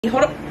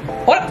Hold up,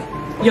 hold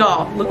up.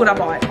 Y'all, look what I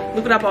bought.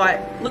 Look what I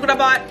bought. Look what I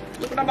bought.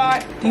 Look what I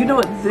bought. Do you know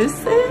what this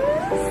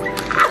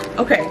is?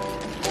 Okay.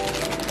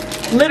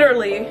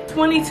 Literally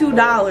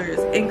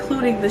 $22,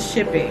 including the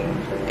shipping.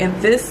 And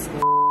this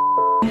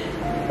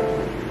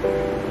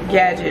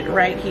gadget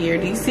right here.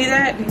 Do you see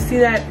that? Do you see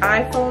that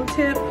iPhone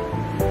tip?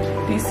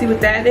 Do you see what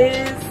that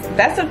is?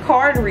 That's a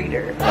card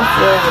reader.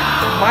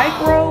 That's a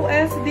micro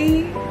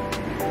SD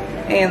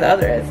and the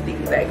other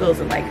SD that goes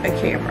in like a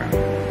camera.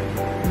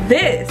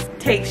 This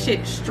takes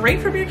shit straight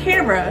from your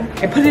camera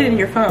and put it in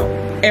your phone.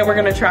 And we're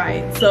gonna try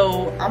it.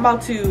 So I'm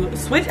about to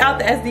switch out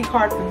the SD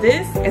card for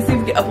this and see if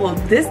we can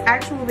upload this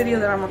actual video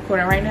that I'm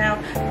recording right now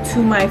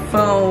to my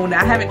phone.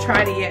 I haven't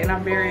tried it yet and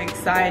I'm very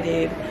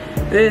excited.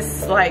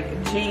 This like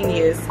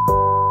genius.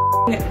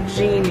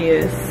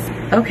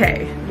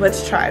 Okay,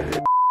 let's try this.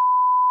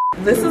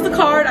 This is the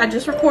card. I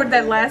just recorded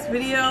that last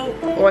video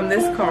on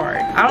this card.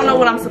 I don't know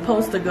what I'm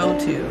supposed to go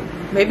to.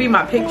 Maybe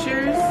my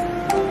pictures.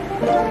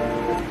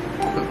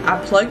 I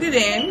plugged it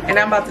in and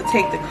I'm about to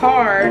take the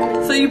card.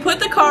 So you put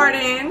the card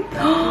in.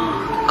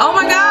 Oh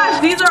my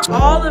gosh, these are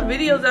all the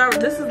videos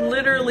that this is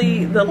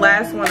literally the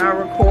last one I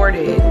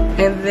recorded.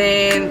 And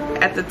then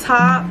at the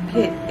top,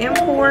 hit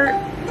import.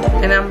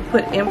 And I'm gonna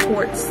put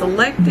import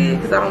selected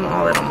because I don't know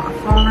all that on my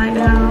phone right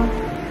now.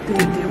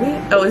 Did it do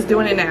it? Oh, it's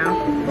doing it now.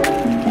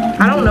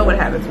 I don't know what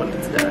happens when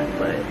it's done,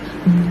 but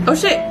oh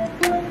shit.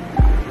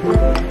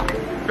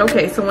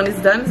 Okay, so when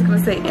it's done, it's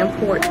gonna say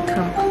import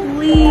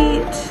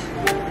complete.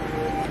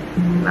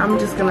 I'm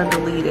just gonna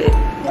delete it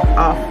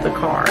off the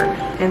card.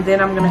 And then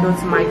I'm gonna go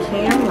to my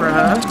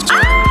camera.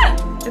 Ah!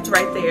 It's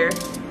right there.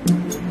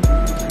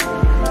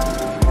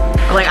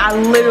 Like, I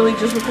literally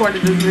just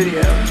recorded this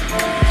video.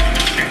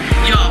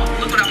 Y'all,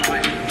 look what I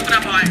bought. Look what I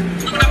bought.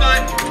 Look what I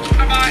bought. Look what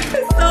I bought.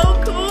 It's so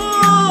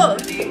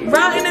cool.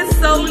 Bro, and it's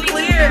so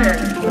clear.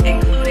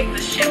 Including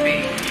the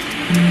shipping.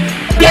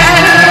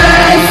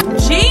 Yes!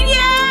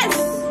 Genius!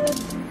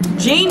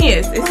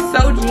 Genius. It's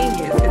so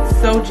genius.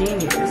 It's so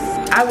genius.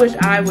 I wish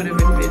I would have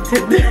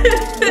invented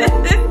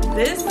this.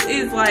 This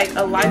is like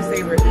a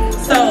lifesaver.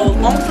 So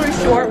long story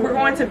short, we're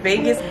going to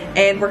Vegas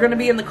and we're gonna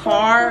be in the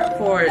car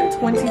for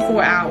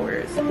 24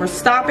 hours. We're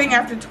stopping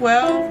after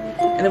 12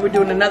 and then we're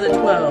doing another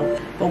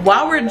 12. But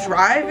while we're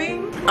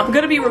driving, I'm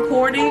gonna be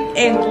recording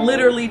and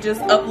literally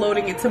just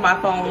uploading it to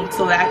my phone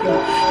so that I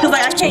can, cause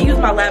like I can't use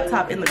my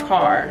laptop in the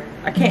car.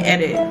 I can't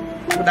edit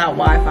without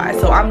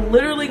Wi-Fi. So I'm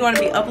literally gonna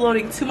be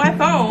uploading to my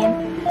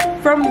phone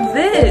from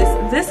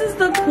this. This is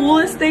the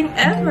coolest thing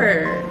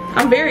ever.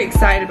 I'm very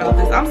excited about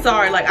this. I'm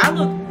sorry, like I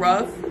look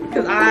rough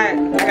because I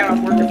got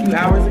off work a few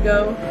hours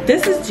ago.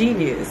 This is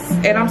genius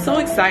and I'm so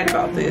excited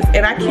about this.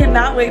 And I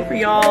cannot wait for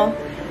y'all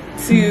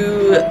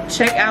to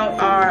check out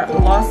our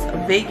Las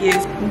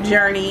Vegas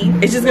journey.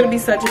 It's just gonna be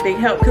such a big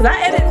help because I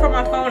edit from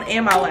my phone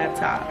and my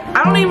laptop.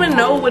 I don't even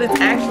know what it's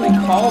actually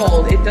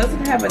called. It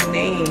doesn't have a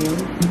name.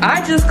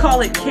 I just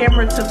call it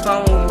camera to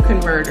phone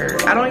converter.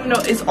 I don't even know.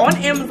 It's on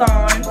Amazon.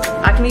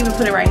 I can even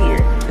put it right here.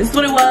 This is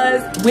what it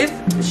was. With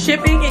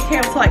shipping, it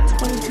came to like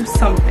 22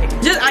 something.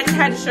 I just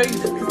had to show you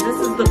this because this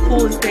is the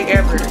coolest thing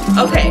ever.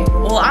 Okay,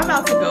 well I'm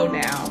about to go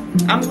now.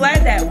 I'm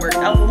glad that worked.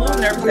 I was a little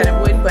nervous that it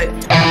would, but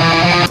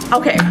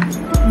okay,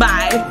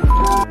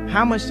 bye.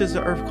 How much does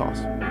the earth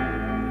cost?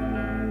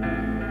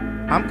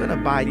 I'm gonna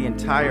buy the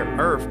entire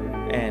earth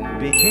and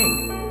be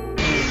king.